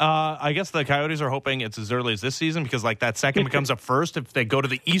 Yep. I guess the Coyotes are hoping it's as early as this season, because like that second becomes a first if they go to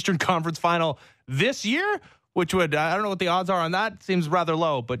the Eastern Conference Final this year, which would, I don't know what the odds are on that. Seems rather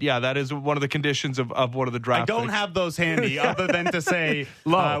low, but yeah, that is one of the conditions of one of the draft. I don't have those handy other than to say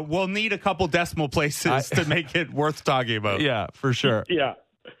we'll need a couple decimal places to make it worth talking about. Yeah, for sure. Yeah.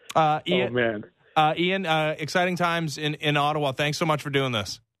 Ian, oh, man. Ian, exciting times in Ottawa. Thanks so much for doing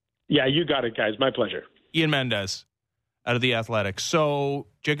this. Yeah, you got it, guys. My pleasure. Ian Mendez out of the Athletic. So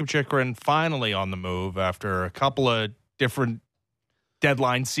Jacob Chychrun finally on the move after a couple of different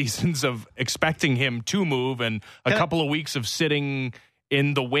deadline seasons of expecting him to move and a couple of weeks of sitting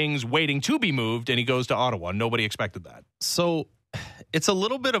in the wings waiting to be moved, and he goes to Ottawa. Nobody expected that. So it's a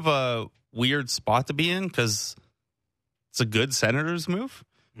little bit of a weird spot to be in because it's a good Senators move.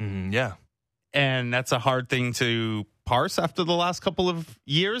 Yeah. And that's a hard thing to parse after the last couple of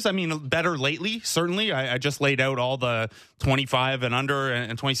years. I mean, better lately, certainly. I just laid out all the 25 and under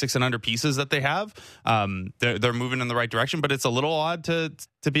and 26 and under pieces that they have. They're moving in the right direction, but it's a little odd to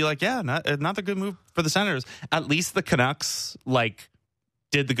be like, yeah, not the good move for the Senators. At least the Canucks,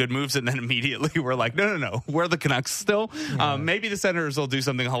 did the good moves and then immediately were like, no, we're the Canucks still. Yeah. Maybe the Senators will do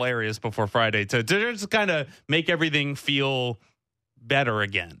something hilarious before Friday to just kind of make everything feel better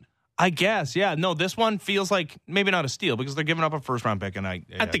again. I guess, yeah. No, this one feels like maybe not a steal because they're giving up a first-round pick. And I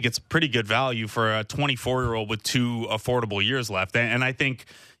think it's pretty good value for a 24-year-old with 2 affordable years left. And I think,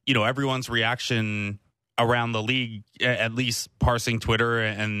 everyone's reaction around the league, at least parsing Twitter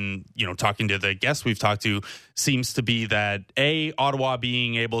and, talking to the guests we've talked to, seems to be that, Ottawa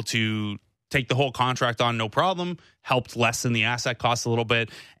being able to take the whole contract on no problem helped lessen the asset cost a little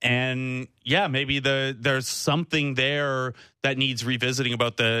bit. And, yeah, maybe there's something there that needs revisiting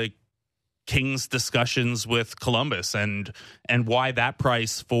about the Kings discussions with Columbus and why that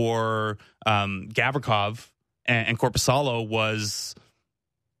price for Gavrikov and Korpisalo was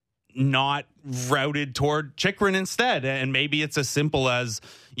not routed toward Chychrun instead. And maybe it's as simple as,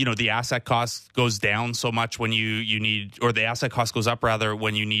 the asset cost goes down so much when you need, or the asset cost goes up rather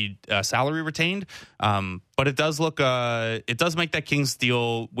when you need salary retained. But it does it does make that Kings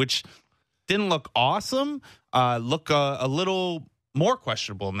deal, which didn't look awesome, look a little more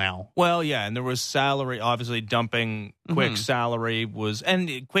questionable now. Well, yeah, and there was salary, obviously dumping Quick's salary was,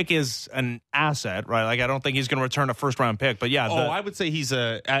 and Quick is an asset, right? I don't think he's going to return a first-round pick, but yeah. I would say he's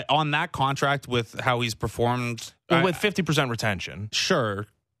on that contract with how he's performed. With 50% retention. Sure,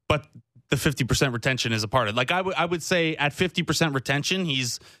 but the 50% retention is a part of it. I would say at 50% retention,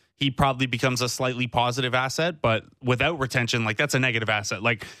 he's he probably becomes a slightly positive asset, but without retention, like that's a negative asset.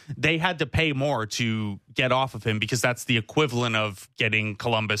 Like they had to pay more to get off of him because that's the equivalent of getting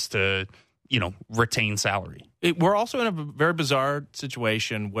Columbus to, retain salary. We're also in a very bizarre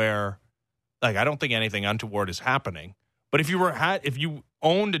situation where, like, I don't think anything untoward is happening. But if you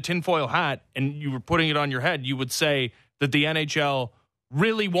owned a tinfoil hat and you were putting it on your head, you would say that the NHL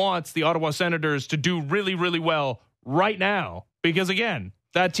really wants the Ottawa Senators to do really, really well right now. Because, again,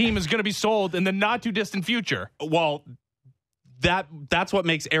 that team is going to be sold in the not too distant future. Well, that's what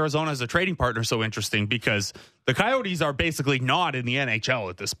makes Arizona as a trading partner so interesting, because the Coyotes are basically not in the NHL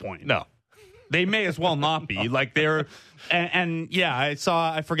at this point. No. They may as well not be. Like they're, and yeah,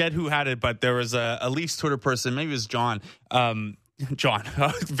 I forget who had it, but there was a Leafs Twitter person, maybe it was John. John,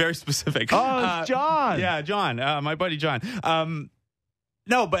 very specific. Oh, it's John. Yeah, John, my buddy John.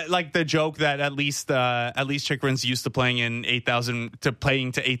 No, but like the joke that at least Chychrun's used to playing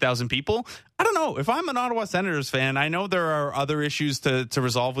to 8,000 people. I don't know. If I'm an Ottawa Senators fan, I know there are other issues to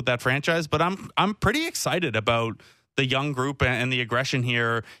resolve with that franchise, but I'm pretty excited about the young group and the aggression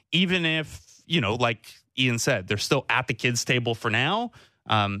here, even if, like Ian said, they're still at the kids' table for now.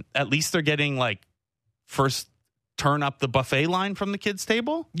 At least they're getting like first turn up the buffet line from the kids'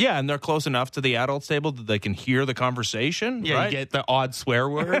 table. Yeah, and they're close enough to the adults' table that they can hear the conversation. Yeah, right? You get the odd swear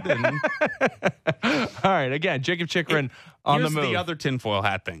word. And all right, again, Jacob Chychrun on the move. Here's the other tinfoil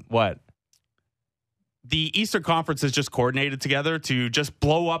hat thing. What? The Eastern Conference is just coordinated together to just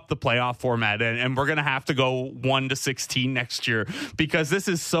blow up the playoff format, and we're going to have to go 1-16 next year because this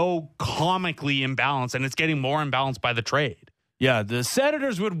is so comically imbalanced, and it's getting more imbalanced by the trade. Yeah, the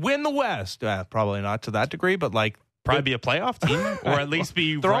Senators would win the West. Probably not to that degree, but like probably be a playoff team, or at least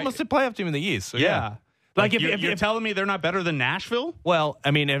be. They're almost a playoff team in the East. So yeah. Like if you're telling me they're not better than Nashville? Well, I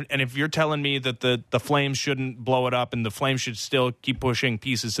mean, and if you're telling me that the Flames shouldn't blow it up and the Flames should still keep pushing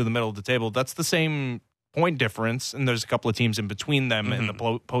pieces to the middle of the table, that's the same point difference, and there's a couple of teams in between them in the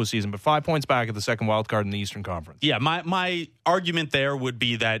postseason, but 5 points back at the second wild card in the Eastern Conference. Yeah, my argument there would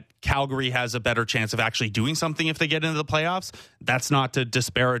be that Calgary has a better chance of actually doing something if they get into the playoffs. That's not to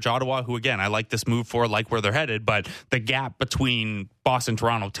disparage Ottawa, who, again, I like this move for, like where they're headed, but the gap between Boston,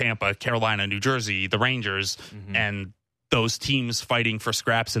 Toronto, Tampa, Carolina, New Jersey, the Rangers, and those teams fighting for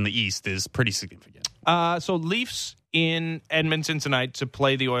scraps in the East is pretty significant. So Leafs in Edmonton tonight to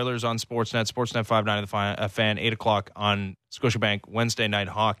play the Oilers on Sportsnet 590 The Fan, 8 o'clock on Scotiabank, Wednesday night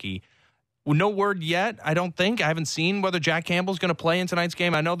hockey. Well, no word yet, I don't think. I haven't seen whether Jack Campbell's going to play in tonight's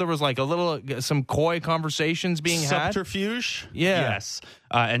game. I know there was like some coy conversations being had. Subterfuge? Yeah. Yes.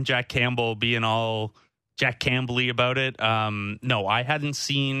 And Jack Campbell being all Jack Campbell-y about it. No, I hadn't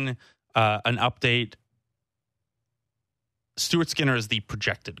seen an update. Stuart Skinner is the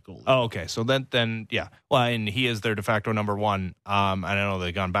projected goalie. Oh, okay. So then, yeah. Well, and he is their de facto number one. I know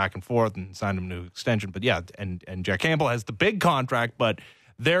they've gone back and forth and signed him to extension, but yeah, and Jack Campbell has the big contract, but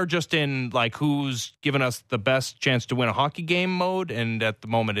they're just in like who's given us the best chance to win a hockey game mode, and at the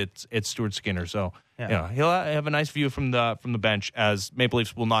moment it's Stuart Skinner. So he'll have a nice view from the bench, as Maple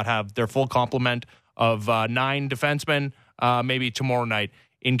Leafs will not have their full complement of 9 defensemen maybe tomorrow night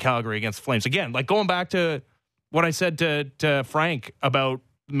in Calgary against the Flames. Again, like going back to what I said to Frank about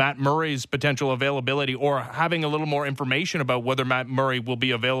Matt Murray's potential availability, or having a little more information about whether Matt Murray will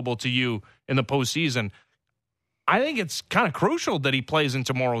be available to you in the postseason, I think it's kind of crucial that he plays in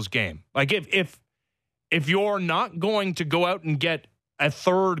tomorrow's game. Like if you're not going to go out and get a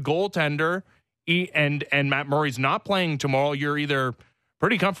third goaltender and Matt Murray's not playing tomorrow, you're either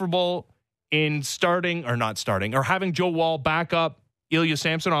pretty comfortable in starting or not starting, or having Joe Woll back up Ilya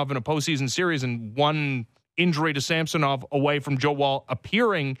Samsonov in a postseason series, and one injury to Samsonov away from Joe Woll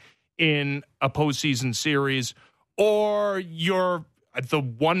appearing in a postseason series, or you're the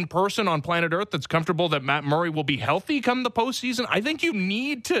one person on planet Earth that's comfortable that Matt Murray will be healthy come the postseason. I think you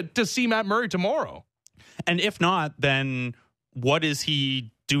need to see Matt Murray tomorrow. And if not, then what is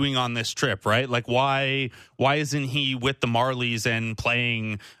he doing on this trip, right? Like why isn't he with the Marlies and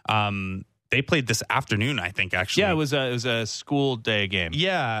playing they played this afternoon, I think, actually. Yeah, it was a school day game.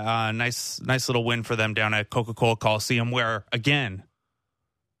 Yeah, nice little win for them down at Coca-Cola Coliseum, where, again,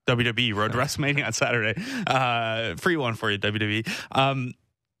 WWE Road to WrestleMania on Saturday. Free one for you, WWE.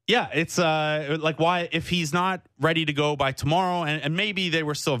 Yeah, it's like, why, if he's not ready to go by tomorrow, and maybe they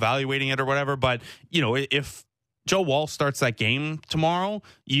were still evaluating it or whatever, but, if Joe Woll starts that game tomorrow,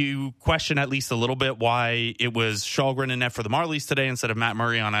 you question at least a little bit why it was Källgren in net for the Marlies today instead of Matt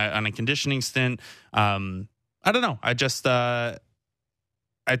Murray on a conditioning stint. I don't know. I just I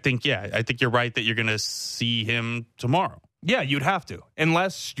think you're right that you're going to see him tomorrow. Yeah, you'd have to,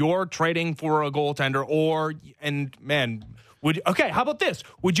 unless you're trading for a goaltender, and man, Okay, how about this?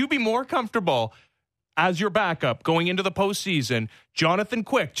 Would you be more comfortable as your backup going into the postseason? Jonathan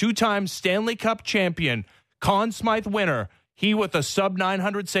Quick, 2-time Stanley Cup champion, Conn Smythe winner, he with a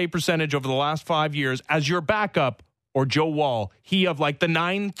sub-900 save percentage over the last 5 years as your backup, or Joe Wall, he of like the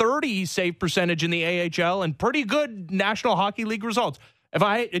 930 save percentage in the AHL and pretty good National Hockey League results. If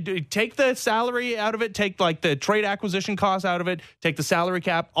I take the salary out of it, take like the trade acquisition costs out of it, take the salary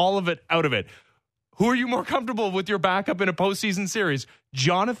cap, all of it out of it, who are you more comfortable with your backup in a postseason series?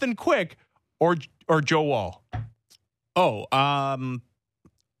 Jonathan Quick or Joe Wall?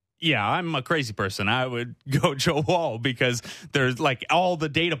 Yeah, I'm a crazy person. I would go Joe Wall because there's like all the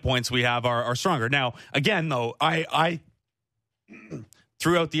data points we have are stronger. Now, again, though, I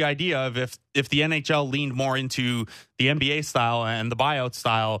threw out the idea of if the NHL leaned more into the NBA style and the buyout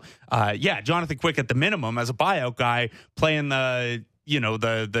style, Jonathan Quick at the minimum as a buyout guy playing the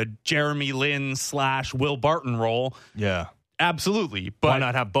Jeremy Lin / Will Barton role. Yeah. Absolutely. But why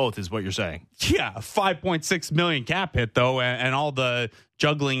not have both is what you're saying. Yeah, $5.6 million cap hit, though, and all the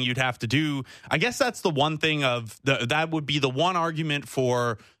juggling you'd have to do. I guess that's the one thing that would be the one argument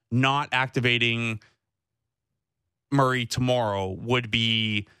for not activating Murray tomorrow would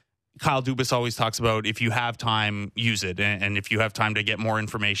be Kyle Dubas always talks about if you have time, use it. And if you have time to get more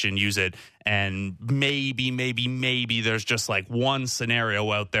information, use it. And maybe there's just like one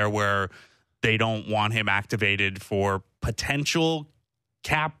scenario out there where they don't want him activated for potential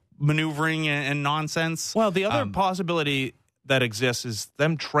cap maneuvering and nonsense. Well, the other possibility that exists is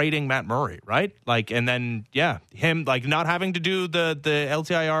them trading Matt Murray, right? Like, and then, him like not having to do the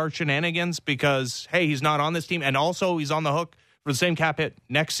LTIR shenanigans because, hey, he's not on this team. And also he's on the hook for the same cap hit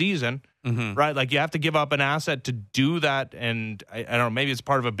next season, right? Like you have to give up an asset to do that. And I don't know, maybe it's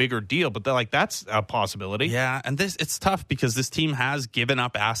part of a bigger deal, but that's a possibility. Yeah. And it's tough because this team has given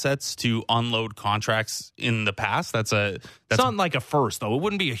up assets to unload contracts in the past. That's not like a first, though. It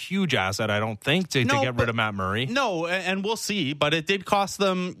wouldn't be a huge asset, I don't think, to get rid of Matt Murray. No, and we'll see. But it did cost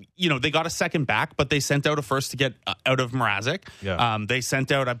them, they got a second back, but they sent out a first to get out of Mrazek. Yeah. They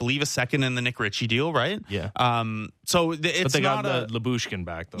sent out, I believe, a second in the Nick Ritchie deal, right? Yeah. So but they got the Lyubushkin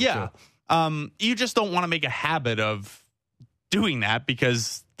back, though. Yeah. Too. You just don't want to make a habit of doing that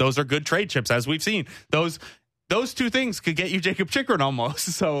because those are good trade chips, as we've seen. Those two things could get you Jacob Chychrun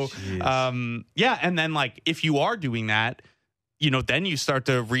almost. So, and then like if you are doing that, then you start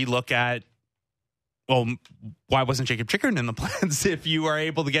to relook at, well, why wasn't Jacob Chychrun in the plans if you are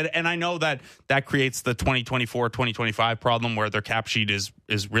able to get it? And I know that creates the 2024-2025 problem where their cap sheet is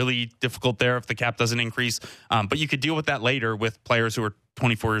really difficult there if the cap doesn't increase. But you could deal with that later with players who are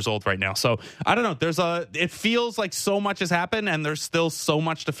 24 years old right now. So I don't know. It feels like so much has happened and there's still so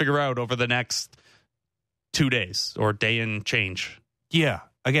much to figure out over the next 2 days or day and change. Yeah.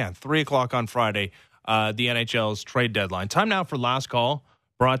 Again, 3:00 on Friday, the NHL's trade deadline. Time now for Last Call,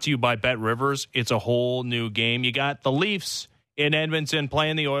 brought to you by Bet Rivers. It's a whole new game. You got the Leafs in Edmonton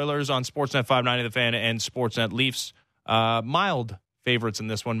playing the Oilers on Sportsnet 590 The Fan and Sportsnet. Leafs mild favorites in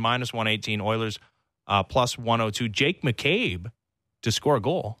this one, -118. Oilers +102. Jake McCabe to score a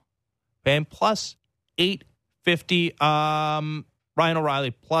goal, and +850. Ryan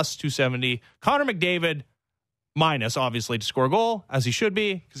O'Reilly +270. Connor McDavid minus, obviously, to score a goal, as he should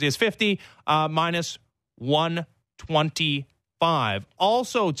be, because he has 50, -125.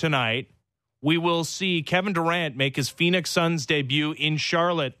 Also tonight, we will see Kevin Durant make his Phoenix Suns debut in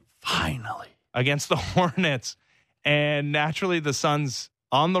Charlotte, finally, against the Hornets. And naturally, the Suns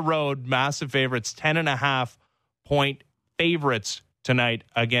on the road, massive favorites, 10.5-point favorites tonight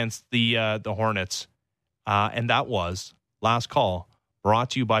against the Hornets. And that was Last Call,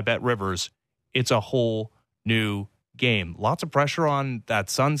 brought to you by Bet Rivers. It's a whole new game. Lots of pressure on that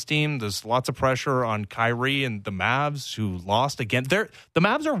Suns team. There's lots of pressure on Kyrie and the Mavs, who lost again. The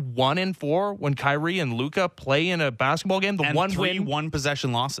Mavs are 1-4 when Kyrie and Luka play in a basketball game. And one win, one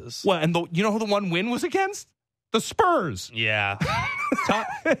possession losses. Well, and you know who the one win was against? The Spurs. Yeah.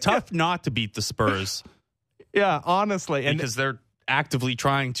 Tough not to beat the Spurs. Yeah, honestly. And because they're actively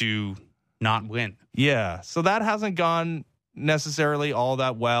trying to not win. Yeah. So that hasn't gone necessarily all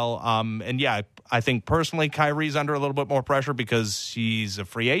that well. I think personally Kyrie's under a little bit more pressure because he's a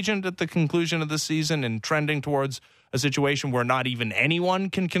free agent at the conclusion of the season and trending towards a situation where not even anyone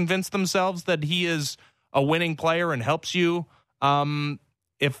can convince themselves that he is a winning player and helps you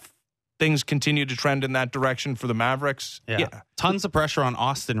if things continue to trend in that direction for the Mavericks. Yeah. Tons of pressure on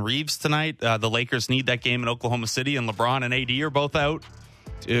Austin Reeves tonight. The Lakers need that game in Oklahoma City, and LeBron and AD are both out.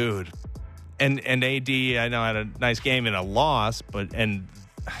 Dude. And AD, I know, had a nice game in a loss, and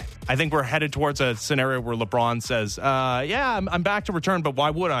I think we're headed towards a scenario where LeBron says, I'm back to return, but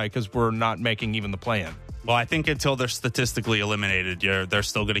why would I? Because we're not making even the play-in. Well, I think until they're statistically eliminated, they're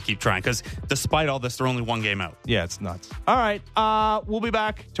still going to keep trying because despite all this, they're only one game out. Yeah, it's nuts. All right. We'll be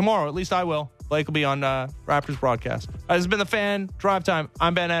back tomorrow. At least I will. Blake will be on Raptors broadcast. This has been The Fan Drive Time.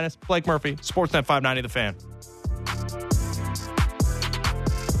 I'm Ben Ennis, Blake Murphy, Sportsnet 590 The Fan.